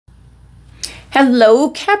Hello,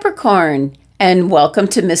 Capricorn, and welcome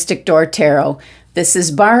to Mystic Door Tarot. This is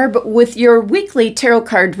Barb with your weekly tarot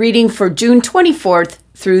card reading for June 24th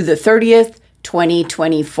through the 30th,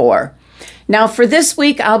 2024. Now, for this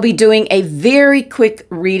week, I'll be doing a very quick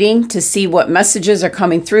reading to see what messages are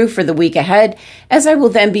coming through for the week ahead, as I will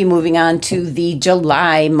then be moving on to the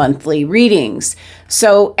July monthly readings.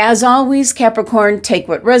 So, as always, Capricorn, take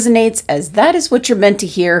what resonates, as that is what you're meant to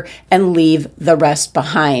hear, and leave the rest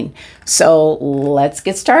behind. So, let's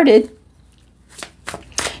get started.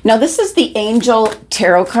 Now, this is the Angel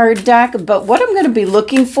Tarot card deck, but what I'm going to be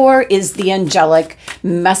looking for is the angelic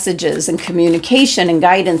messages and communication and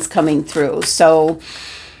guidance coming through. So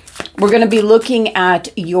we're going to be looking at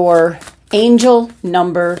your angel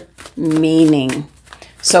number meaning.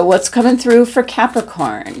 So what's coming through for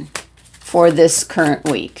Capricorn for this current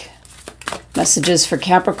week? Messages for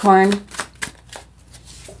Capricorn.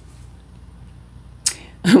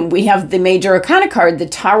 We have the Major Arcana card, the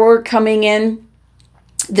Tower, coming in.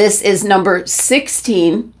 This is number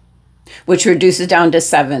 16, which reduces down to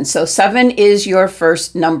 7. So 7 is your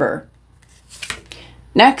first number.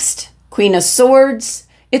 Next, Queen of Swords.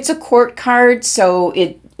 It's a court card, so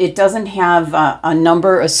it doesn't have a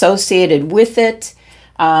number associated with it,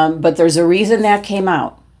 but there's a reason that came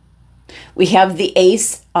out. We have the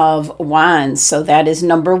Ace of Wands, so that is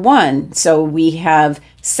number 1. So we have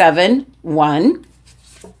 7, 1,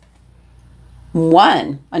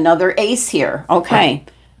 1. Another ace here. Okay.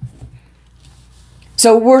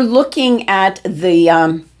 So we're looking at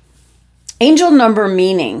the angel number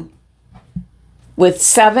meaning with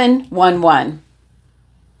 711.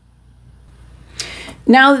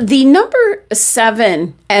 Now, the number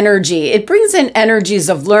 7 energy, it brings in energies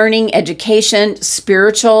of learning, education,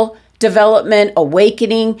 spiritual development,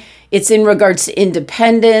 awakening. It's in regards to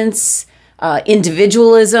independence,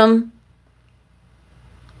 individualism.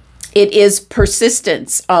 It is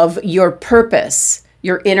persistence of your purpose,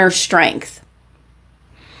 your inner strength.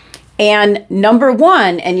 And number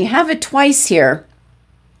 1, and you have it twice here,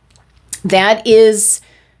 that is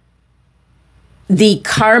the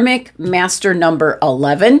karmic master number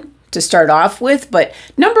 11 to start off with. But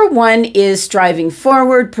number 1 is striving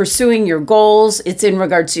forward, pursuing your goals. It's in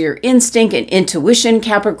regards to your instinct and intuition,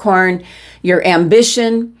 Capricorn, your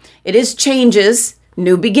ambition. It is changes,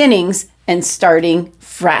 new beginnings, and starting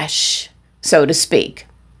fresh, so to speak.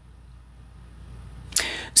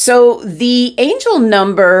 So the angel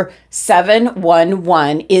number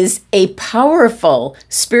 711 is a powerful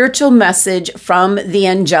spiritual message from the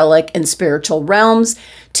angelic and spiritual realms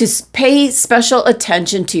to pay special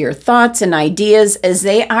attention to your thoughts and ideas, as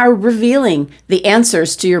they are revealing the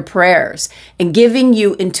answers to your prayers and giving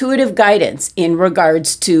you intuitive guidance in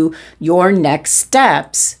regards to your next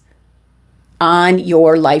steps on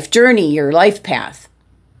your life journey, your life path.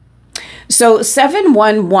 So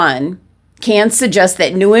 711 can suggest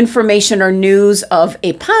that new information or news of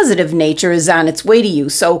a positive nature is on its way to you.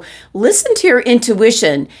 So listen to your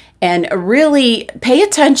intuition and really pay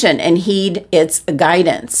attention and heed its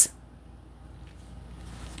guidance.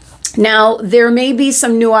 Now, there may be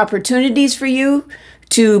some new opportunities for you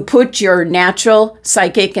to put your natural,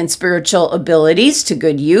 psychic, and spiritual abilities to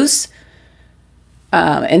good use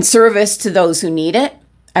and service to those who need it.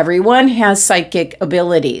 Everyone has psychic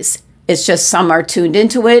abilities. It's just some are tuned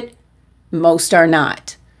into it, most are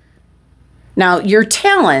not. Now, your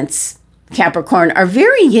talents, Capricorn, are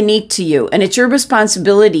very unique to you, and it's your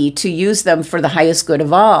responsibility to use them for the highest good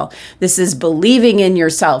of all. This is believing in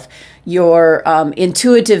yourself, your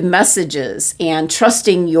intuitive messages, and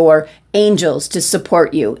trusting your angels to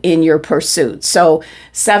support you in your pursuit. So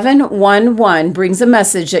 711 brings a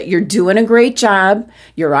message that you're doing a great job,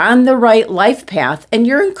 you're on the right life path, and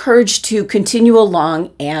you're encouraged to continue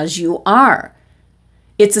along as you are.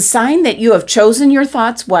 It's a sign that you have chosen your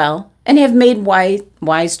thoughts well and have made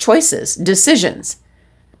wise choices, decisions.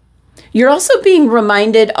 You're also being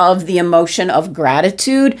reminded of the emotion of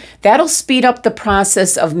gratitude. That'll speed up the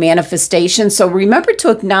process of manifestation. So remember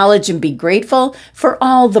to acknowledge and be grateful for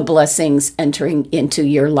all the blessings entering into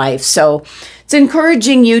your life. So it's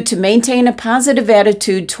encouraging you to maintain a positive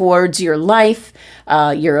attitude towards your life,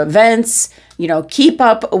 your events. You know, keep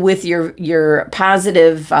up with your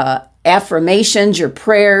positive affirmations, your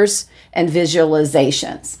prayers, and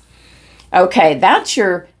visualizations. Okay, that's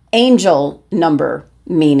your angel number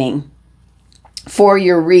meaning for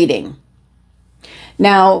your reading.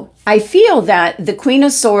 Now, I feel that the Queen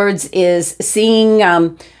of Swords is seeing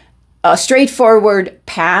a straightforward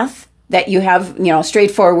path that you have,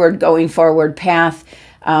 straightforward going forward path.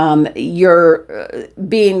 You're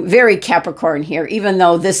being very Capricorn here, even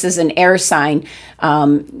though this is an air sign.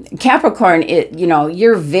 Capricorn,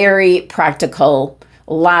 you're very practical,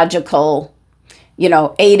 logical,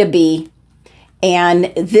 A to B. And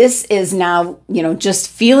this is now, just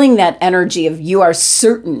feeling that energy of you are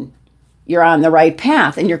certain you're on the right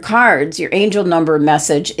path. And your cards, your angel number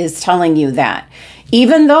message is telling you that.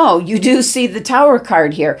 Even though you do see the Tower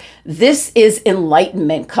card here, this is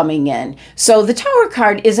enlightenment coming in. So the Tower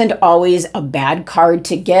card isn't always a bad card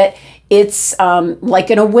to get. It's like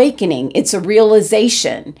an awakening. It's a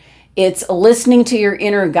realization. It's listening to your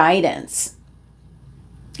inner guidance.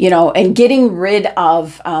 And getting rid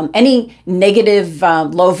of any negative,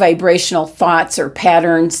 low vibrational thoughts or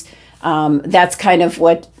patterns. That's kind of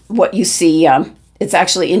what you see. It's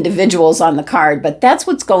actually individuals on the card, but that's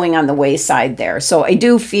what's going on the wayside there. So I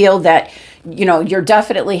do feel that, you're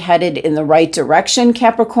definitely headed in the right direction,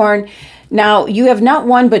 Capricorn. Now, you have not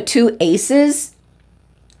one, but two aces.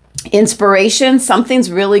 Inspiration,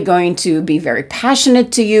 something's really going to be very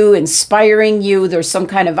passionate to you, inspiring you. There's some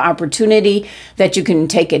kind of opportunity that you can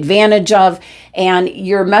take advantage of. And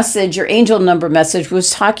your message, your angel number message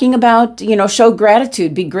was talking about, show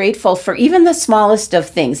gratitude, be grateful for even the smallest of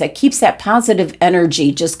things. That keeps that positive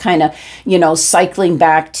energy just kind of, cycling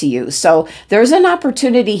back to you. So there's an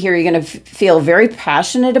opportunity here you're going to feel very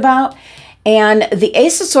passionate about. And the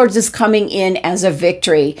Ace of Swords is coming in as a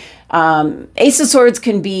victory. Ace of Swords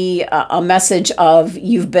can be a message of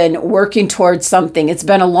you've been working towards something. It's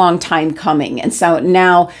been a long time coming. And so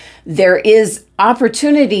now there is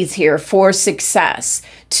opportunities here for success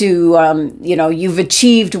to, you've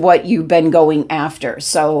achieved what you've been going after.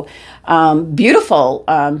 So beautiful.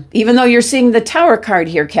 Even though you're seeing the Tower card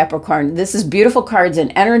here, Capricorn, this is beautiful cards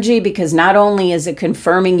and energy because not only is it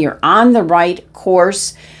confirming you're on the right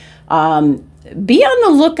course, be on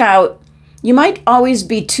the lookout. You might always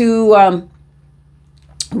be too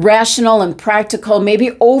rational and practical,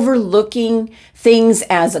 maybe overlooking things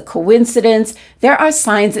as a coincidence. There are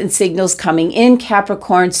signs and signals coming in,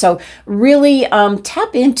 Capricorn. So really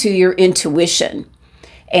tap into your intuition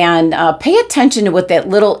and pay attention to what that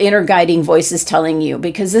little inner guiding voice is telling you,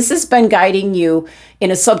 because this has been guiding you in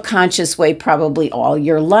a subconscious way probably all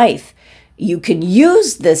your life. You can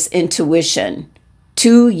use this intuition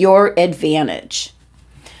to your advantage.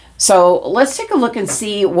 So let's take a look and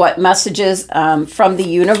see what messages from the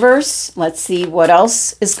universe. Let's see what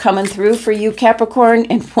else is coming through for you, Capricorn.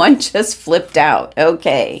 And one just flipped out.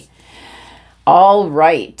 Okay. All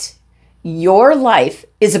right. Your life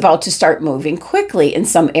is about to start moving quickly in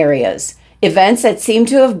some areas. Events that seem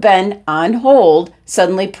to have been on hold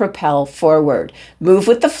suddenly propel forward. Move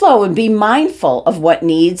with the flow and be mindful of what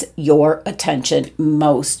needs your attention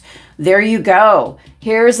most. There you go.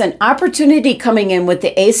 Here's an opportunity coming in with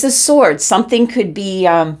the Ace of Swords. Something could be,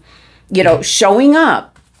 showing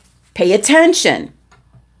up. Pay attention,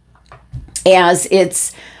 as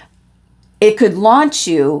it could launch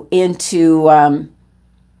you into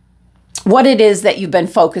what it is that you've been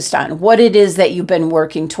focused on, what it is that you've been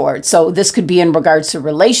working towards. So this could be in regards to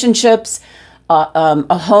relationships,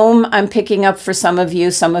 a home I'm picking up for some of you.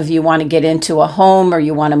 Some of you want to get into a home or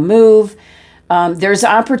you want to move. There's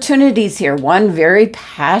opportunities here. One, very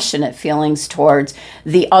passionate feelings towards.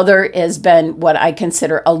 The other has been what I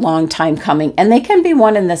consider a long time coming, and they can be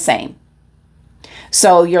one and the same.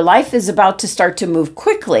 So your life is about to start to move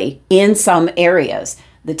quickly in some areas.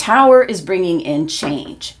 The Tower is bringing in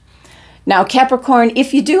change. Now, Capricorn,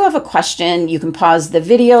 if you do have a question, you can pause the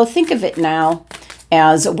video. Think of it now,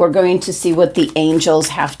 as we're going to see what the angels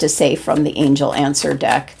have to say from the angel answer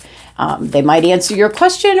deck. They might answer your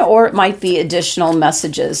question, or it might be additional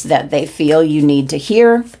messages that they feel you need to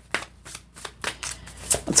hear.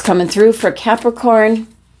 What's coming through for Capricorn?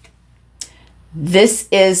 This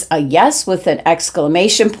is a yes with an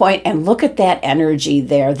exclamation point, and look at that energy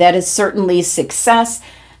there. That is certainly success.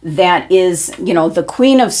 That is, the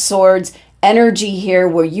Queen of Swords energy here,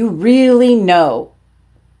 where you really know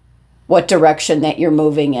what direction that you're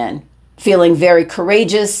moving in. Feeling very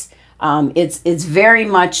courageous. It's very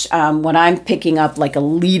much what I'm picking up, like a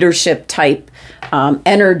leadership type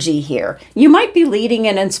energy here. You might be leading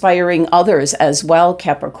and inspiring others as well,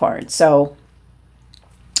 Capricorn. So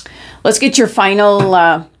let's get your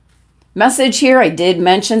final message here. I did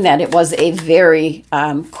mention that it was a very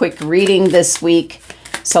quick reading this week.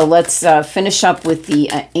 So let's finish up with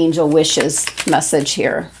the angel wishes message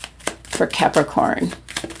here for Capricorn.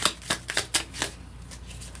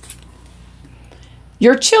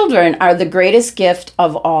 Your children are the greatest gift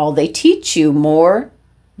of all. They teach you more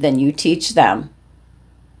than you teach them.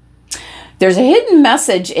 There's a hidden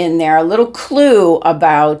message in there, a little clue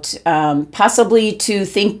about possibly to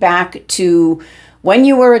think back to when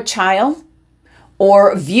you were a child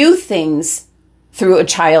or view things through a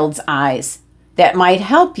child's eyes that might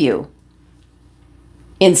help you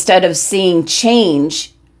instead of seeing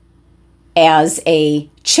change as a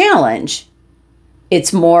challenge.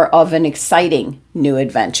 It's more of an exciting new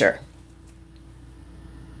adventure.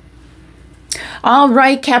 All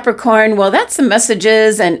right, Capricorn. Well, that's the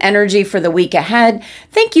messages and energy for the week ahead.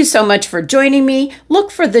 Thank you so much for joining me. Look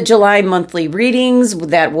for the July monthly readings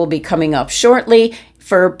that will be coming up shortly.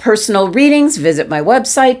 For personal readings, visit my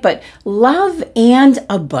website. But love and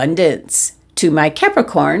abundance to my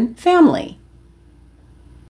Capricorn family.